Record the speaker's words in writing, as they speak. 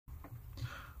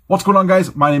What's going on,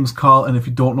 guys? My name is Carl, and if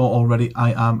you don't know already,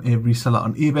 I am a reseller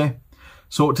on eBay.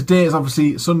 So today is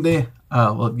obviously Sunday,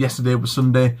 well yesterday was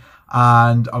Sunday,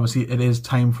 and obviously it is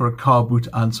time for a car boot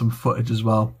and some footage as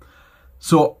well.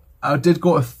 So I did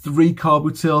go to 3 car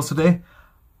boot sales today.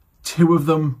 2 of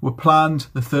them were planned,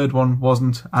 the third one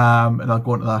wasn't, and I'll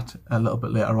go into that a little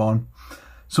bit later on.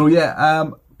 So yeah,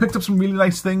 picked up some really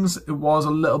nice things. It was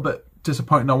a little bit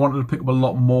disappointing. I wanted to pick up a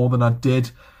lot more than I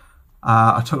did.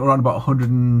 I took around about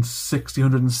 £160,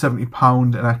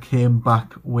 £170 and I came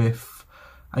back with,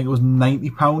 I think it was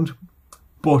 £90.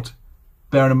 But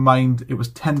bearing in mind, it was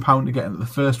 £10 to get into the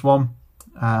first one,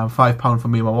 £5 for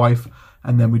me and my wife,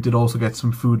 and then we did also get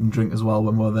some food and drink as well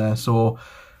when we were there. So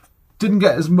didn't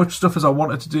get as much stuff as I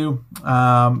wanted to do,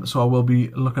 so I will be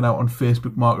looking out on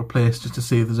Facebook Marketplace just to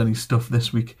see if there's any stuff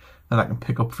this week that I can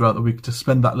pick up throughout the week to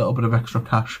spend that little bit of extra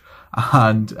cash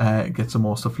and get some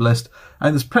more stuff to list.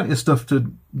 And there's plenty of stuff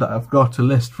that I've got to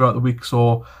list throughout the week,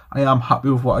 so I am happy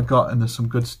with what I got, and there's some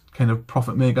good kind of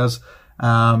profit makers,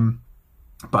 but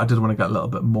I did want to get a little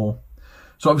bit more.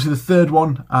 So obviously the third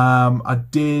one was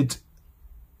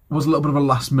a little bit of a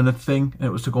last minute thing, and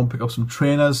it was to go and pick up some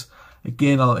trainers.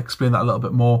 Again, I'll explain that a little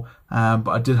bit more, but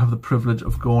I did have the privilege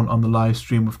of going on the live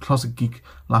stream with Closet Geek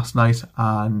last night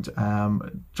and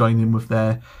joining with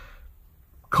their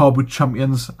Carboot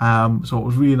champions, so it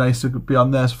was really nice to be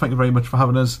on there, so thank you very much for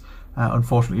having us.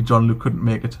 Unfortunately, John Luke couldn't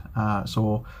make it,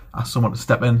 so I asked someone to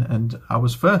step in, and I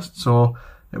was first, so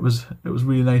it was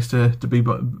really nice to be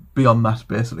on that,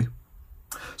 basically.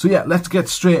 So yeah, let's get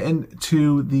straight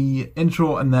into the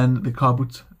intro and then the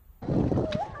Carboot.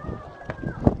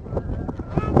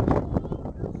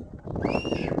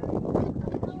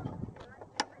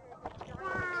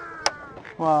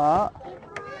 What?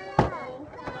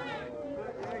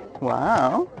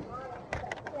 Wow.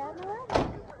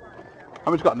 How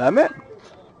much you got in there, mate?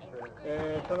 I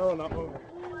don't know on that one.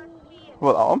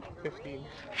 What, that one? 15. Do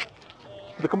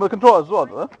they come with the controllers as well,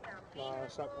 do they? No,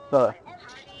 it's not. No.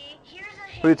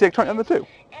 Will you take 20 on the 2?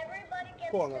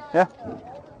 Go on then. Yeah?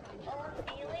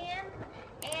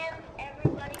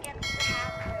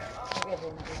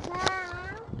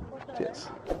 Cheers.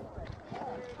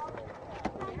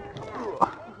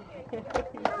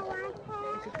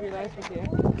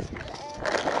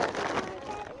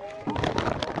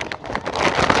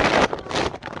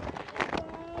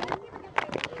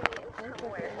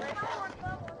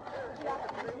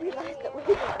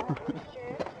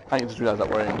 I just realised that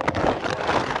we're in.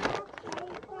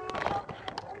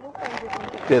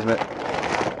 Cheers, mate.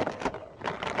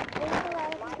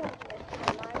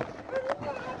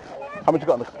 How much you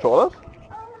got on the controllers?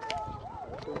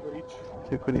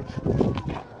 £2 each.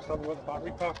 Starting with the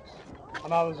battery packs. I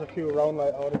know there's a few around,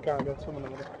 like, I already can't get some of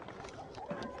them.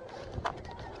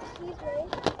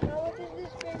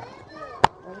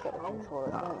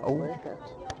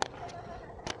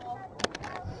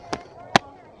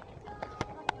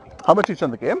 How much each on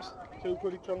the games?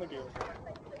 £2 each on the game.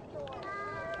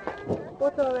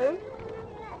 What are they?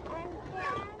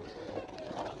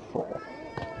 4.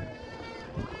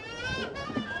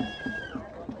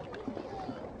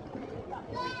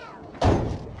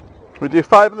 We do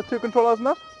 5 on the 2 controllers and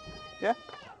that? Yeah?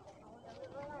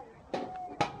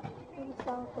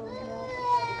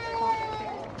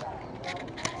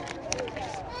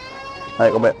 There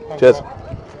you go, mate. Cheers.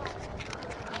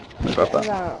 Grab that.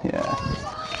 Yeah.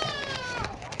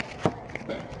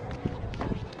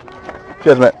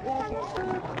 Cheers, mate.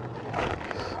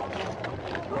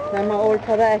 Them are all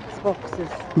for the Xboxes.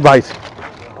 Right.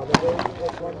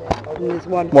 And there's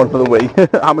one for the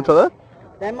Wii. How much are they?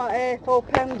 Them are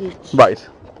 £4 each. Right.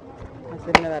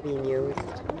 They've never been used.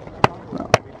 No.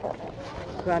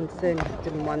 Grandson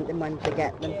didn't want the money to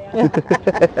get them.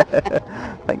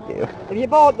 Thank you. If you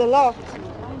bought the lot,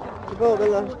 you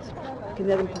can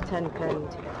get them for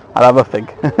 £10. I'll have a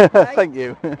think. Thank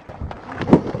you.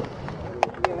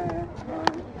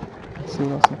 Let's see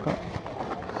what else I've got.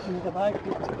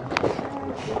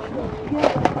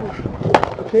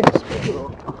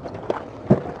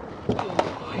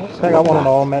 I think I want an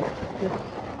all, mate.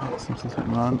 Something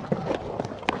sitting around.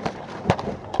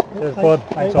 Cheers, bud.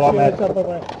 Thanks a lot, mate. I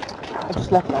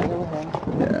just left that over here.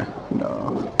 Yeah, no.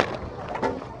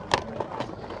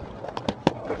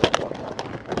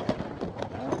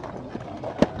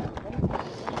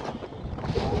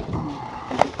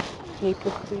 Can you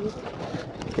put these?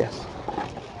 Yes.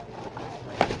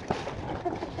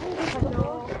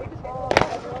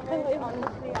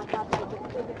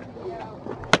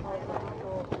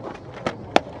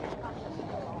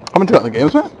 How much you got in the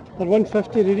games, mate? They're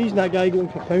 150. The reason that guy got them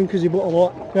for £1 because he bought a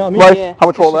lot. You know what I mean? Right. Yeah. How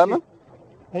much for all them then?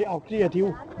 Right, I'll create a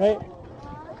deal. Right.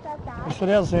 So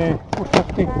there's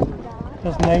 450.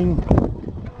 There's 9.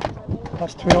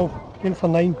 That's 12. In for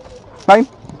 9. 9?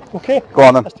 Okay. Go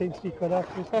on then. That's 10 3 quid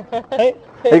after. Hey,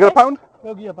 Hey, you got a pound?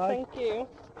 we'll give you a bag. Thank you.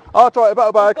 Oh, it's alright, about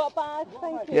a bag. Got a bag,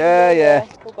 thank you. Yeah.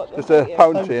 We've got them, Just a thank you.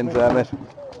 pound change there, mate.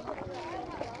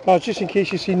 No, just in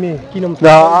case you seen me.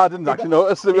 No, I didn't actually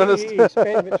notice, to be honest. He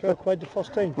spent about 12 quid the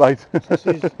first time. Right.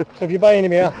 So if you buy any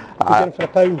more, you get them for a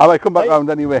pound. I might come back Right? round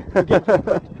anyway.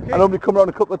 I normally come round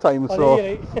a couple of times, so.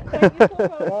 Right. Thank you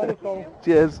so much.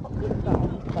 Cheers.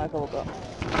 Bag over.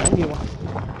 Thank you.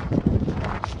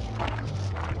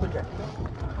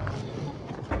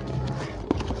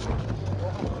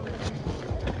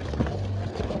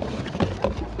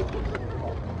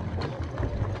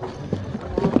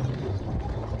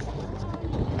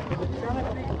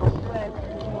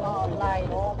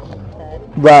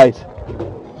 Right.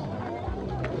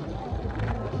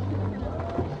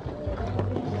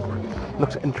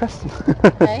 Looks interesting.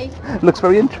 Hey? Looks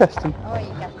very interesting. Oh, you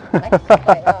get next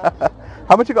like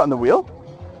How much you got on the wheel?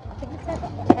 I think it said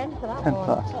 10 for that 10 one.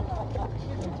 for that.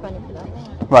 And 20 for that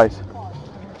one. Right.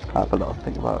 I'll have a little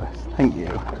think about it. Thank you.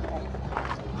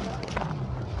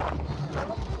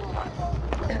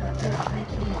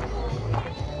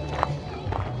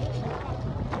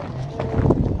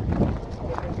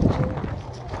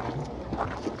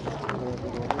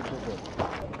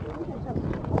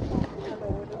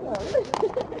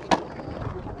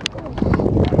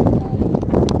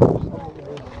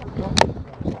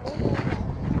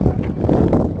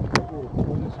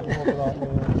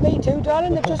 Me too,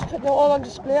 darling. They've just put them all on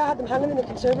display. I had them hanging in the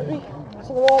conservatory.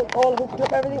 So they're all hooked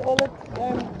up, everything, all the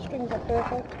strings are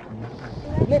perfect.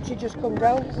 They've literally just come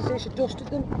down to say she dusted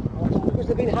them because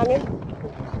they've been hanging.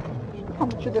 How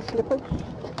much are the slippers?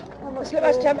 The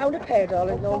slippers £10 a pair,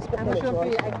 darling. No one's putting them in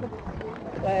pound.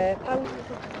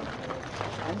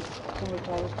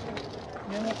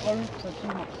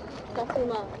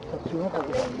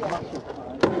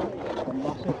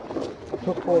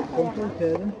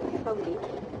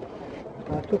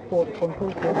 I took 40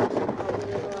 control code.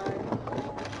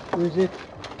 Was it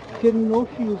getting no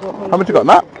shoes off? How much you got in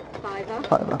that? Fiver.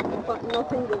 Fiver. But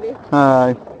nothing with it.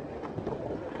 Aye.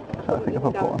 I think if I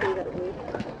bought one.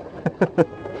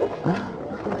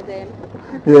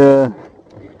 Yeah.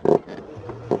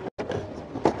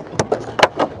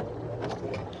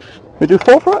 We do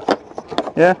 4 for it?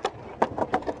 Yeah.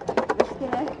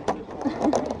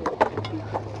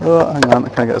 Oh, hang on, I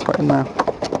can't get this right in now.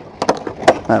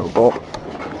 There we go.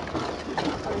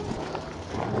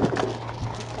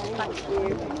 Thank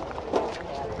you.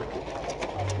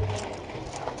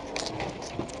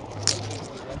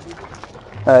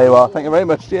 There you are, thank you very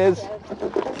much, cheers.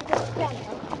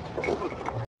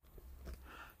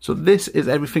 So this is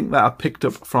everything that I picked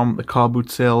up from the Carboot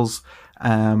sales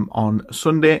on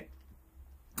Sunday.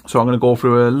 So I'm going to go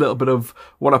through a little bit of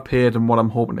what I paid and what I'm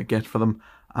hoping to get for them,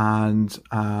 and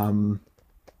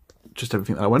just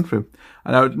everything that I went through.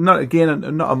 And not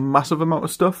a massive amount of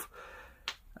stuff.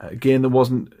 Again, there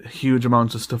wasn't huge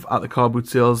amounts of stuff at the Carboot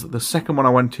sales. The second one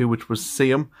I went to, which was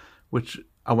Seam, which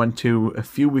I went to a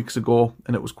few weeks ago,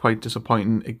 and it was quite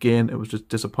disappointing. Again, it was just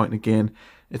disappointing again.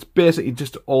 It's basically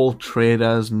just all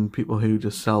traders and people who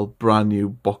just sell brand new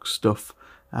box stuff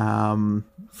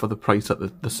for the price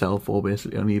that they sell for,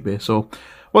 basically, on eBay. So it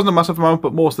wasn't a massive amount,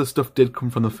 but most of the stuff did come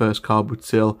from the first Carboot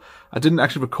sale. I didn't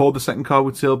actually record the second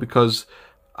Carboot sale because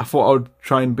I thought I would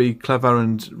try and be clever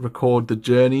and record the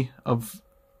journey of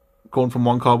going from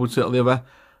one Carboot sale to the other,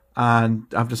 and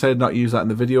I've decided not to use that in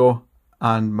the video,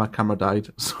 and my camera died,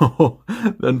 so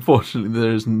unfortunately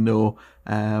there is no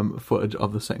footage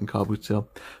of the second Carboot sale.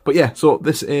 But yeah, so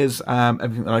this is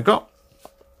everything that I got.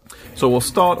 So we'll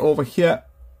start over here.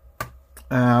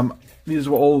 These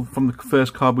were all from the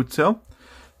first Carboot sale.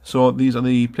 So these are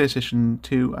the PlayStation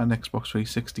 2 and Xbox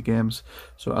 360 games.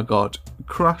 So I got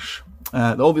Crash.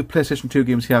 All the PlayStation 2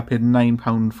 games here I paid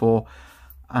 £9 for.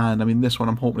 And I mean, this one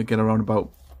I'm hoping to get around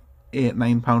about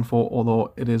 £8-9 for,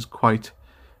 although it is quite...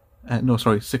 no,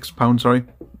 sorry, £6, sorry.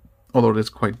 Although it is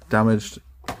quite damaged.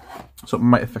 So it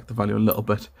might affect the value a little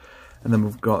bit. And then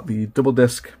we've got the double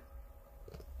disc,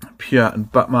 Pure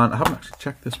and Batman. I haven't actually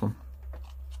checked this one.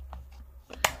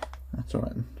 That's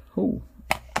alright. Oh,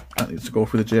 that needs to go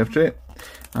through the JFJ.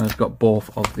 And I've got both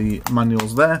of the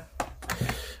manuals there.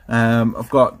 I've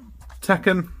got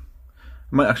Tekken.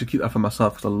 I might actually keep that for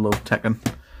myself because I love Tekken.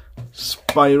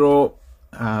 Spyro.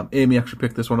 Amy actually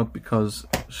picked this one up because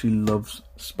she loves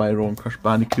Spyro and Crash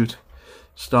Bandicoot.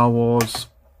 Star Wars.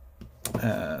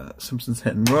 Simpsons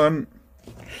Hit and Run.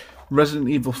 Resident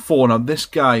Evil 4. Now this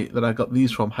guy that I got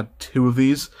these from had 2 of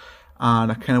these,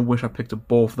 and I kind of wish I picked up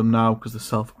both of them now because they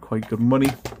sell for quite good money.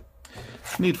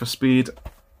 Need for Speed,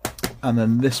 and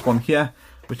then this one here,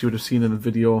 which you would have seen in the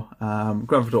video, Grand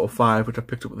Theft Auto 5, which I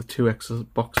picked up with the 2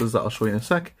 Xboxes that I'll show you in a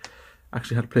sec.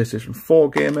 Actually had a PlayStation 4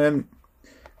 game in,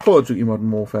 Call of Duty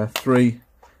Modern Warfare 3,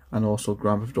 and also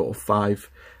Grand Theft Auto 5.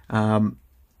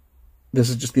 This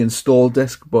is just the install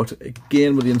disc, but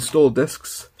again with the install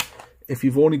discs, if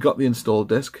you've only got the install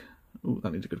disc, ooh,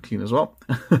 that needs a good clean as well.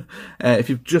 If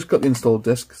you've just got the install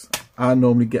discs, I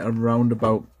normally get around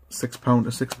about £6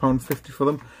 to £6.50 for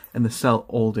them, and they sell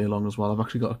all day long as well. I've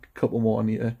actually got a couple more I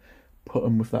need to put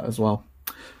them with that as well.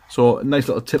 So a nice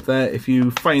little tip there, if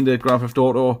you find a Grand Theft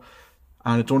Auto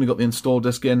and it's only got the install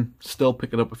disc in, still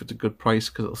pick it up if it's a good price,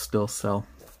 because it'll still sell.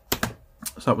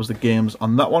 So that was the games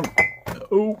on that one.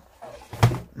 Oh,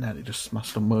 nearly just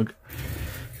smashed a mug.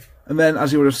 And then,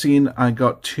 as you would have seen, I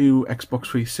got 2 Xbox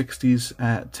 360s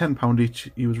at £10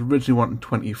 each. He was originally wanting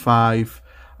 25,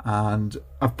 and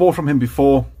I've bought from him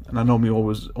before, and I normally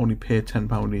always only pay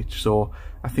 £10 each, so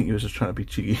I think he was just trying to be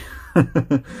cheeky.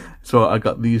 So I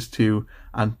got these 2,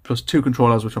 and plus 2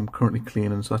 controllers, which I'm currently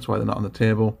cleaning, so that's why they're not on the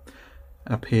table.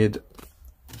 And I paid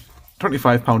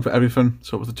 £25 for everything,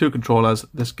 so it was the 2 controllers,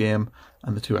 this game,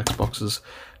 and the 2 Xboxes.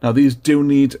 Now these do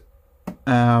need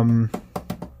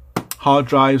hard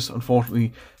drives.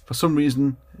 Unfortunately, for some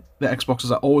reason, the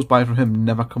Xboxes I always buy from him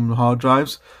never come with hard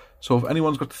drives. So if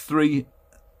anyone's got 3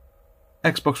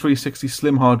 Xbox 360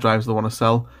 slim hard drives they want to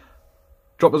sell,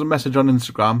 drop us a message on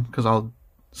Instagram, because I'll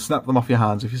snap them off your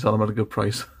hands if you sell them at a good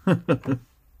price.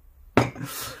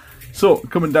 So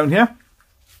coming down here,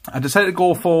 I decided to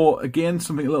go for, again,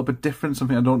 something a little bit different,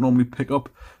 something I don't normally pick up.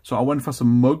 So I went for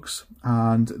some mugs,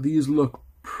 and these look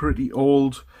pretty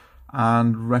old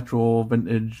and retro,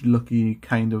 vintage, lucky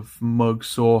kind of mugs.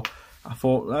 So I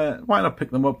thought, why not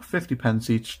pick them up? 50p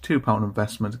each, £2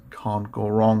 investment, can't go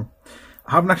wrong.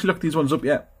 I haven't actually looked these ones up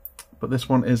yet, but this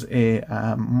one is a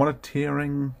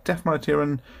deaf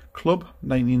monitoring club,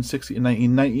 1960 to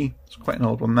 1990. It's quite an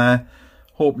old one there.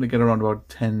 Hoping to get around about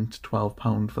 £10 to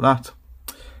 £12 for that.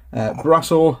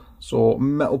 Brasso, so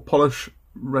metal polish,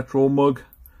 retro mug,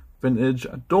 vintage.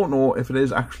 I don't know if it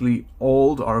is actually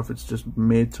old or if it's just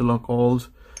made to look old,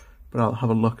 but I'll have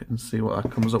a look and see what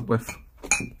that comes up with.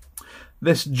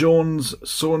 This Jones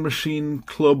sewing machine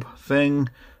club thing,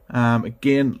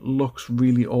 again, looks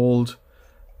really old,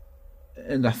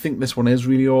 and I think this one is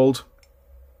really old.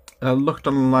 I looked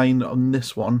online on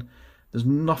this one, there's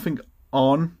nothing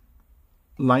online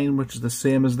which is the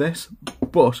same as this,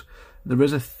 but there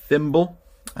is a thimble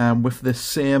with the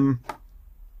same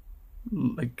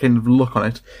kind of look on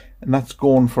it, and that's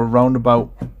going for around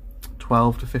about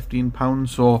 £12 to £15.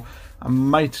 So I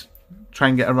might try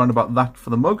and get around about that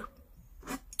for the mug.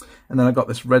 And then I got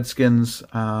this Redskins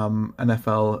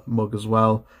NFL mug as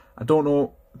well. I don't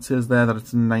know, it says there that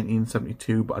it's in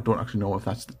 1972, but I don't actually know if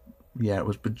that's the year it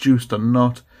was produced or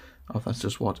not, or if that's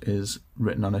just what is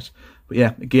written on it. But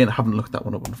yeah, again, I haven't looked that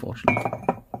one up, unfortunately.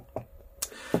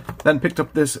 Then picked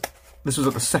up this was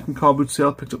at the second Carboot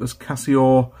sale, picked up this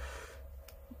Casio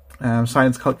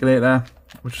science calculator,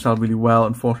 which sold really well.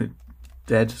 Unfortunately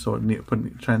dead, so I need to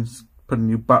try and put a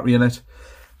new battery in it.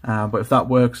 But if that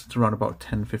works, it's around about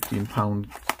 £10 to £15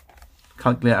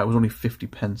 calculator. It was only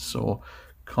 50p, so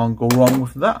can't go wrong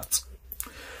with that.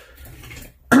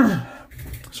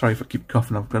 Sorry if I keep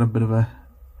coughing, I've got a bit of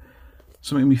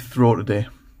something in my throat today.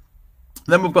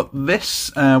 Then we've got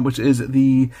this, which is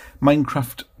the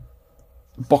Minecraft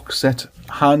box set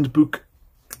handbook.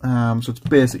 So it's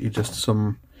basically just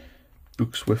some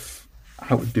books with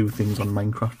how to do things on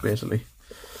Minecraft, basically.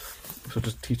 So it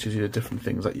just teaches you different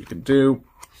things that you can do.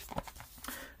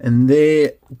 And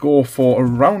they go for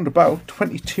around about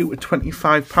 £22 to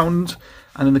 £25.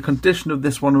 And in the condition of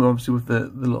this one, obviously with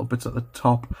the little bits at the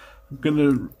top, I'm going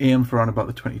to aim for around about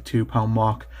the £22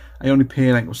 mark. I only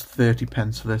paid, I think it was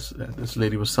 30p for this. This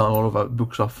lady was selling all of her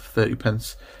books off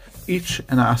 30p each,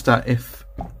 and I asked her if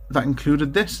that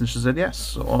included this, and she said yes.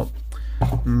 So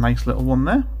nice little one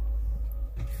there.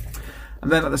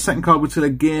 And then at the second Carboot sale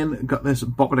again, got this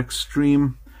Bop It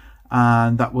Extreme,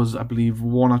 and that was, I believe, £1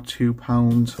 or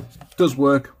 £2. It does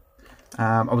work.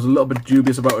 I was a little bit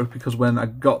dubious about it because when I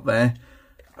got there,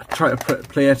 I tried to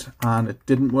play it and it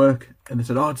didn't work, and they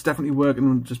said, oh, it's definitely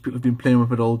working, just people have been playing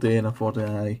with it all day, and I thought,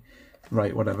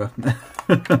 right, whatever.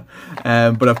 But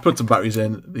I've put some batteries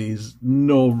in, there's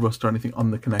no rust or anything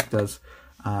on the connectors,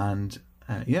 and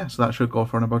yeah, so that should go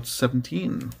for about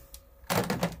 17.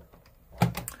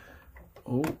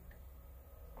 Oh,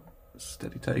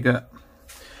 steady tiger.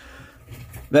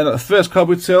 Then at the first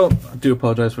Carboot sale, I do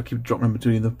apologise for keep dropping in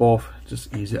between the both,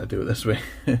 just easier to do it this way.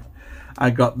 I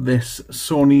got this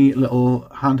Sony little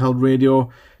handheld radio.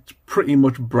 It's It's pretty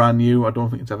much brand new. I don't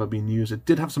think it's ever been used. It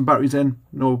did have some batteries in,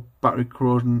 no battery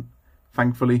corrosion,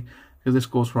 thankfully, because this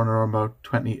goes for around about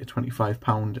 £20 to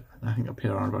 £25. I think I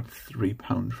paid around about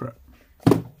 £3 for it.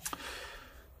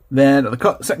 Then at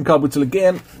the second Carboot till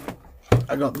again,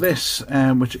 I got this,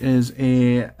 which is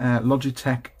a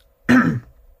Logitech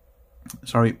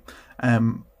sorry,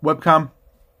 webcam.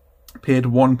 Paid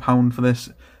 £1 for this.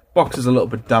 Box is a little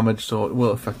bit damaged, so it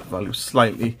will affect the value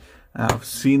slightly. I've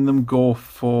seen them go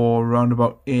for around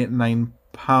about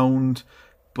 £8–9,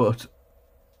 but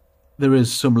there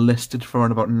is some listed for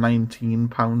around about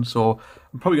 £19, so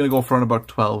I'm probably going to go for around about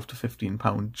 £12 to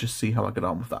 £15, just see how I get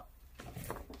on with that.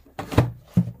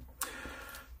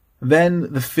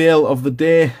 Then the fail of the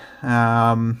day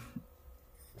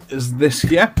is this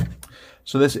here.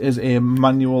 So this is a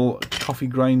manual coffee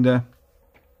grinder.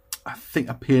 I think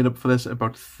I paid up for this at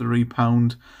about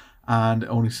 £3, and it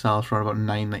only sells for about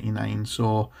 £9.99.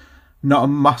 So not a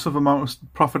massive amount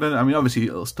of profit in it. I mean, obviously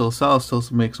it'll still sell, still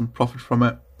make some profit from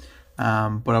it.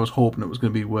 But I was hoping it was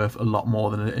going to be worth a lot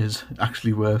more than it is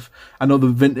actually worth. I know the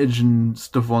vintage and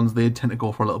stuff ones, they tend to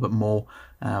go for a little bit more,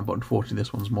 but unfortunately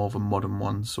this one's more of a modern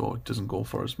one, so it doesn't go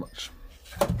for as much.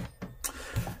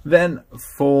 Then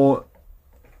for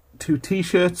 2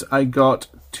 t-shirts, I got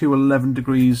 2 11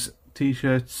 degrees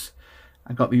t-shirts.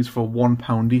 I got these for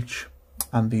 £1 each,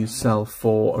 and these sell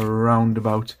for around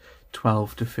about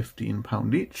 £12 to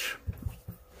 £15 each.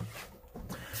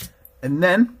 And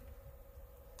then,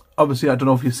 obviously, I don't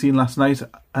know if you've seen last night,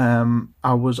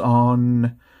 I was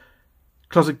on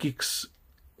Closet Geek's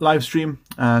live stream.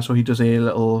 So he does a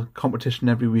little competition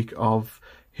every week of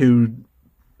who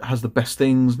has the best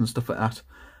things and stuff like that.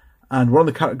 And one of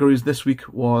the categories this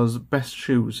week was best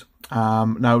shoes.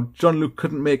 Now, John Luke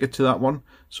couldn't make it to that one,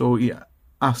 so he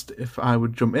asked if I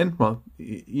would jump in. Well,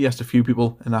 he asked a few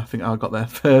people, and I think I got there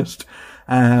first.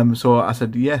 So I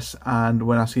said yes, and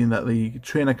when I seen that the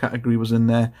trainer category was in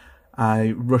there,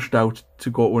 I rushed out to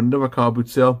go to another car boot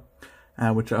sale,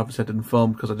 which I obviously didn't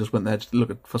film because I just went there to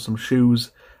look for some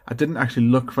shoes. I didn't actually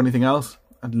look for anything else.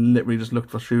 I literally just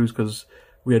looked for shoes because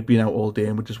we had been out all day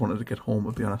and we just wanted to get home,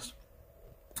 to be honest.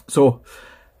 So,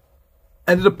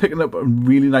 ended up picking up a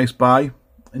really nice buy,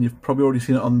 and you've probably already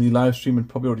seen it on the live stream and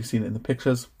probably already seen it in the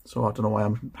pictures, so I don't know why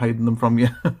I'm hiding them from you.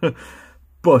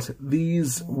 But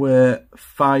these were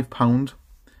 £4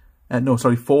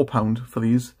 for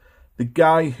these. The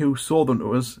guy who sold them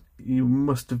to us, he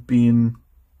must have been,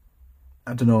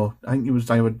 I don't know, I think he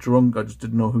was either drunk or just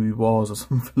didn't know who he was or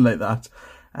something like that,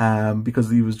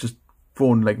 because he was just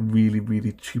throwing like really,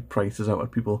 really cheap prices out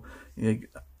at people.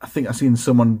 I think I've seen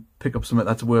someone pick up something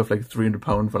that's worth like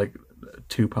 £300 for like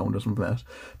 £2 or something like that.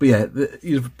 But yeah,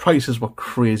 his prices were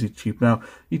crazy cheap. Now,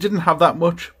 he didn't have that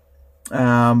much,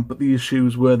 but these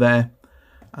shoes were there,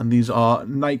 and these are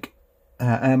Nike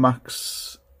Air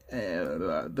Max.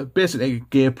 They're basically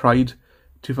Gear Pride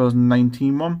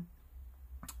 2019 one,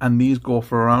 and these go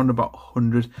for around about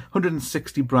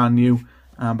 160 brand new.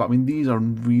 But I mean, these are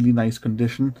in really nice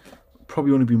condition.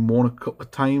 Probably only been worn a couple of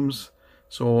times,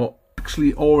 so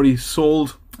actually already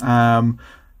sold.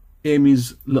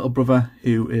 Amy's little brother,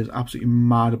 who is absolutely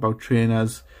mad about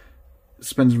trainers,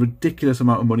 spends a ridiculous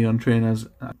amount of money on trainers.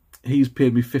 He's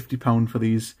paid me £50 for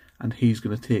these, and he's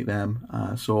going to take them.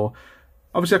 So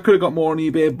obviously I could have got more on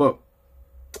eBay, but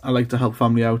I like to help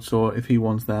family out, so if he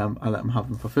wants them, I let him have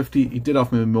them for £50. He did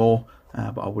offer me more,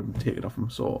 but I wouldn't take it off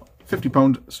him. So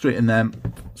 £50 straight in them,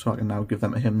 so I can now give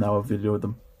them to him now I've videoed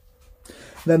them.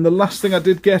 Then the last thing I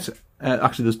did get,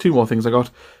 actually there's 2 more things I got.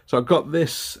 So I got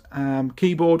this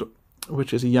keyboard,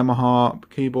 which is a Yamaha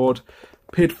keyboard.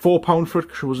 Paid £4 for it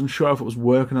because I wasn't sure if it was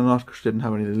working or not because I didn't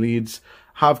have any of the leads.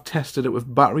 Have tested it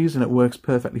with batteries and it works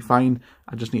perfectly fine.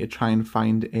 I just need to try and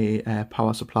find a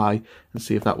power supply and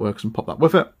see if that works and pop that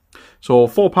with it. So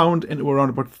 £4 into around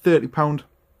about £30,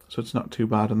 so it's not too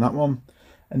bad on that one.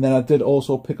 And then I did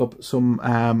also pick up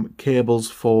some cables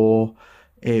for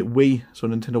a Wii, so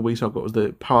Nintendo Wii. So I got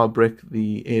the power brick,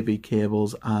 the AV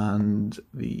cables, and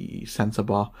the sensor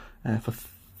bar for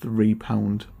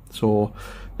 £3. So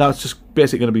that's just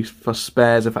basically going to be for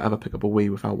spares if I ever pick up a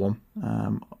Wii without one.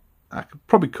 I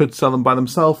probably could sell them by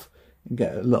themselves and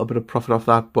get a little bit of profit off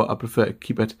that, but I prefer to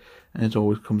keep it, and it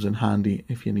always comes in handy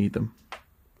if you need them.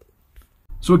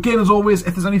 So again, as always,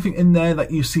 if there's anything in there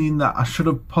that you've seen that I should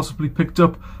have possibly picked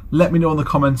up, let me know in the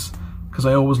comments, because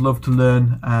I always love to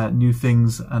learn new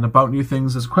things and about new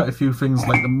things. There's quite a few things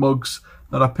like the mugs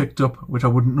that I picked up, which I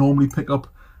wouldn't normally pick up,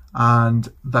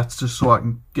 and that's just so I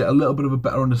can get a little bit of a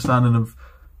better understanding of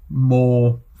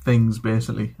more things,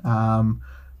 basically,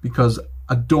 because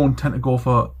I don't tend to go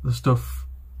for the stuff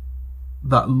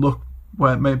that look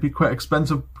where it may be quite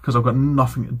expensive because I've got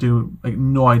nothing to do, like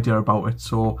no idea about it.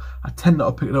 So I tend not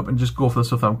to pick it up and just go for the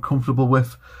stuff that I'm comfortable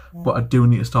with. But I do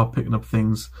need to start picking up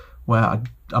things where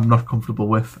I'm not comfortable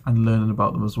with and learning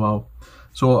about them as well.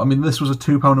 So I mean, this was a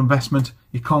 £2 investment.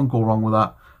 You can't go wrong with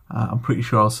that. I'm pretty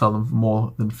sure I'll sell them for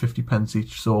more than 50p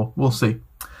each. So we'll see.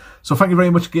 So thank you very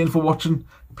much again for watching.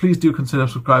 Please do consider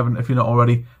subscribing if you're not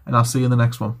already, and I'll see you in the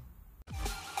next one.